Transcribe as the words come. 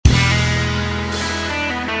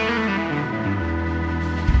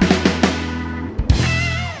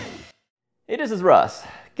Hey, this is Russ.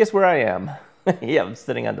 Guess where I am? Yeah, I'm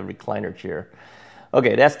sitting on the recliner chair.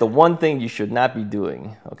 Okay, that's the one thing you should not be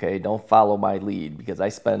doing. Okay, don't follow my lead because I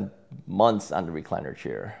spent months on the recliner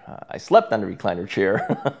chair. I slept on the recliner chair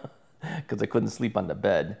because I couldn't sleep on the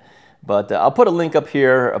bed. But I'll put a link up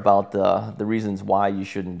here about the reasons why you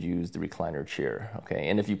shouldn't use the recliner chair. Okay,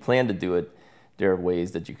 and if you plan to do it, there are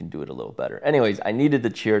ways that you can do it a little better. Anyways, I needed the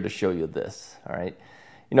chair to show you this. All right,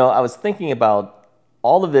 you know, I was thinking about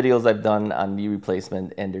all the videos I've done on knee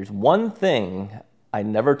replacement, and there's one thing I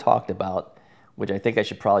never talked about, which I think I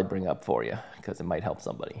should probably bring up for you because it might help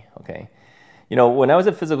somebody, okay? You know, when I was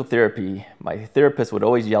at physical therapy, my therapist would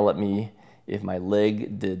always yell at me if my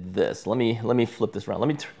leg did this. Let me flip this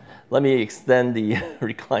around. Let me extend the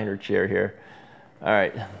recliner chair here. All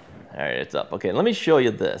right, it's up. Okay, let me show you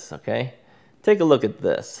this, okay? Take a look at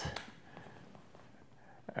this.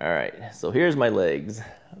 All right, so here's my legs.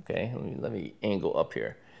 Okay, let me angle up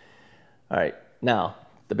here. All right, now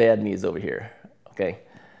the bad knee is over here. Okay,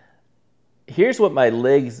 here's what my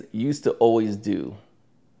legs used to always do.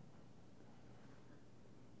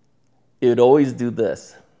 It would always do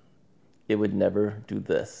this. It would never do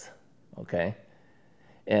this. Okay,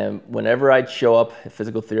 and whenever I'd show up at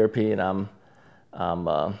physical therapy and I'm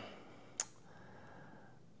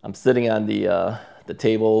sitting on the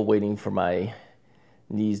table waiting for my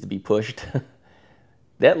knees to be pushed,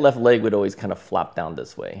 that left leg would always kind of flop down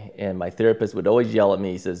this way. And my therapist would always yell at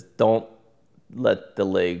me. He says, don't let the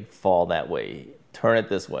leg fall that way. Turn it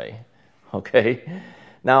this way, okay?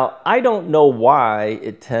 Now, I don't know why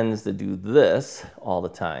it tends to do this all the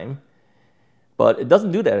time, but it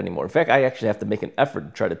doesn't do that anymore. In fact, I actually have to make an effort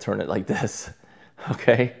to try to turn it like this,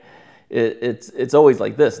 okay? It's always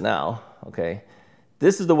like this now, okay?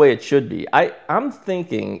 This is the way it should be. I'm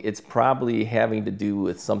thinking it's probably having to do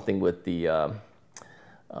with something with the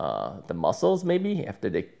muscles, maybe, after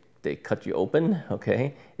they cut you open,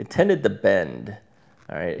 okay? It tended to bend,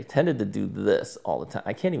 all right? It tended to do this all the time.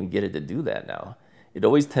 I can't even get it to do that now. It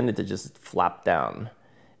always tended to just flop down,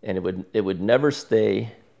 and it would never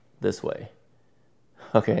stay this way,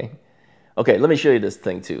 okay? Okay, let me show you this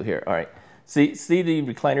thing too here, all right? See the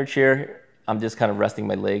recliner chair? I'm just kind of resting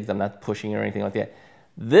my legs. I'm not pushing or anything like that.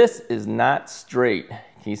 This is not straight.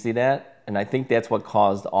 Can you see that? And I think that's what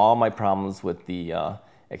caused all my problems with the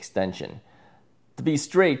extension. To be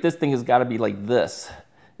straight, this thing has got to be like this.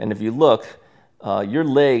 And if you look, your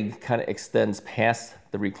leg kind of extends past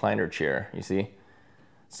the recliner chair, you see?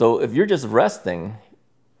 So if you're just resting,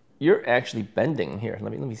 you're actually bending. Here,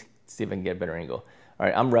 let me see if I can get a better angle. All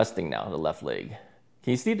right, I'm resting now, the left leg.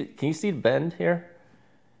 Can you see the bend here?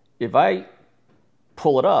 If I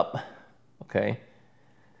pull it up, okay,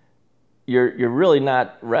 you're really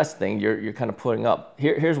not resting, you're kind of pulling up.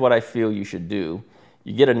 Here's what I feel you should do.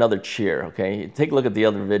 You get another chair, okay? Take a look at the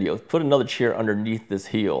other videos. Put another chair underneath this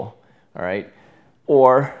heel, all right?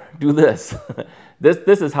 Or do this.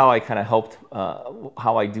 This is how I kind of helped,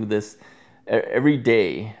 how I do this. Every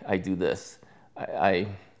day I do this. I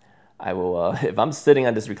will, if I'm sitting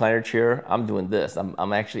on this recliner chair, I'm doing this.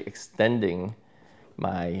 I'm actually extending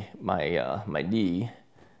my knee,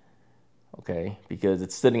 okay, because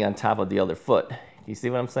it's sitting on top of the other foot. You see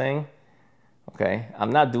what I'm saying? Okay,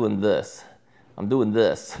 I'm not doing this. I'm doing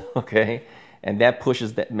this, okay? And that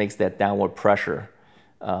makes that downward pressure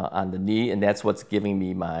on the knee, and that's what's giving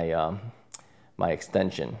me my my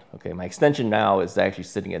extension. Okay, my extension now is actually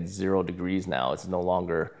sitting at 0 degrees now. It's no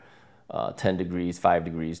longer 10 degrees, 5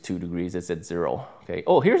 degrees, 2 degrees. It's at 0. Okay.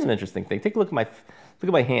 Oh, here's an interesting thing. Take a look at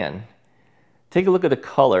my hand. Take a look at the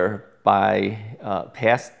color by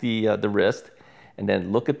past the wrist, and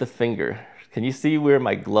then look at the finger. Can you see where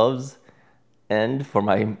my gloves end for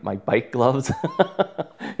my bike gloves?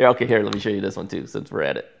 Here, okay, here, let me show you this one too, since we're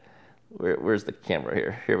at it. Where's the camera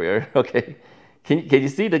here? Here we are, okay. Can you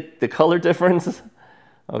see the color difference?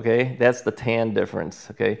 Okay, that's the tan difference,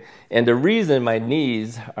 okay? And the reason my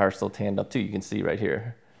knees are so tanned up too, you can see right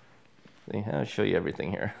here. See, I'll show you everything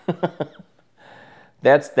here.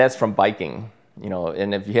 That's from biking, you know,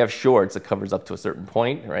 and if you have shorts, it covers up to a certain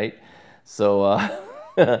point, right? So,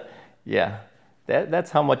 yeah,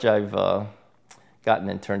 that's how much I've gotten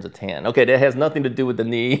in terms of tan. Okay, that has nothing to do with the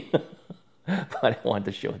knee, but I wanted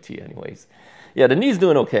to show it to you anyways. Yeah, the knee's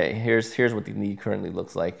doing okay. Here's what the knee currently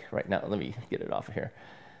looks like right now. Let me get it off of here.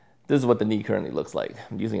 This is what the knee currently looks like.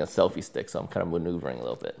 I'm using a selfie stick, so I'm kind of maneuvering a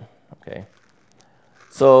little bit, okay?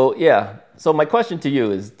 So, yeah, so my question to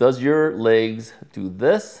you is, does your legs do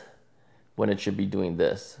this when it should be doing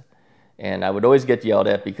this? And I would always get yelled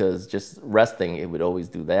at because just resting, it would always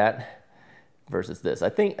do that versus this. I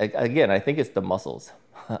think, again, I think it's the muscles.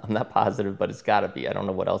 I'm not positive, but it's got to be. I don't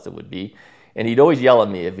know what else it would be. And he'd always yell at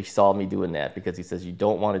me if he saw me doing that, because he says, you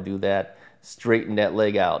don't want to do that. Straighten that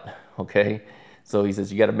leg out, okay? So he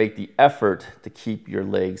says, you got to make the effort to keep your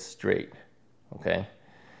legs straight, okay?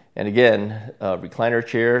 And again, recliner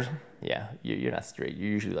chairs, yeah, you're not straight. You're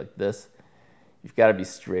usually like this. You've got to be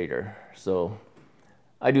straighter. So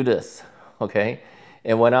I do this, okay?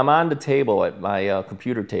 And when I'm on the table at my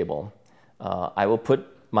computer table, I will put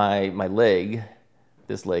my leg,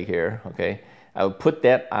 this leg here, okay? I would put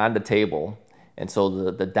that on the table, and so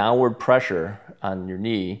the downward pressure on your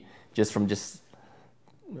knee, just from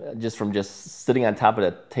sitting on top of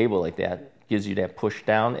the table like that, gives you that push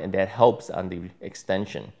down, and that helps on the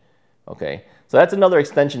extension, okay? So that's another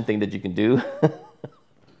extension thing that you can do.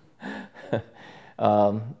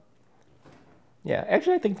 Yeah,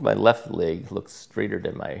 actually I think my left leg looks straighter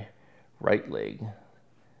than my right leg.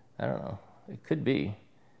 I don't know, it could be.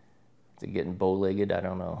 Is it getting bow-legged? I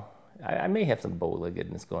don't know. I may have some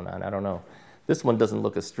bow-leggedness going on, I don't know. This one doesn't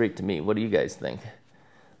look as straight to me. What do you guys think?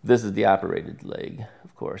 This is the operated leg,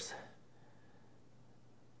 of course.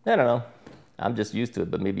 I don't know. I'm just used to it,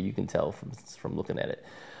 but maybe you can tell from looking at it.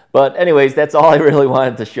 But anyways, that's all I really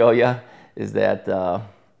wanted to show you, is that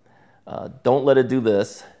don't let it do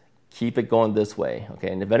this. Keep it going this way,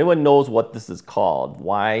 okay? And if anyone knows what this is called,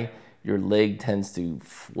 why your leg tends to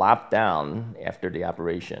flop down after the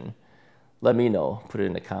operation, let me know. Put it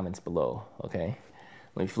in the comments below, okay?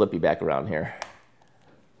 Let me flip you back around here.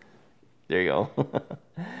 There you go.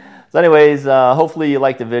 So anyways, hopefully you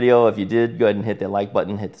liked the video. If you did, go ahead and hit that like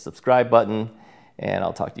button, hit the subscribe button, and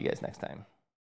I'll talk to you guys next time.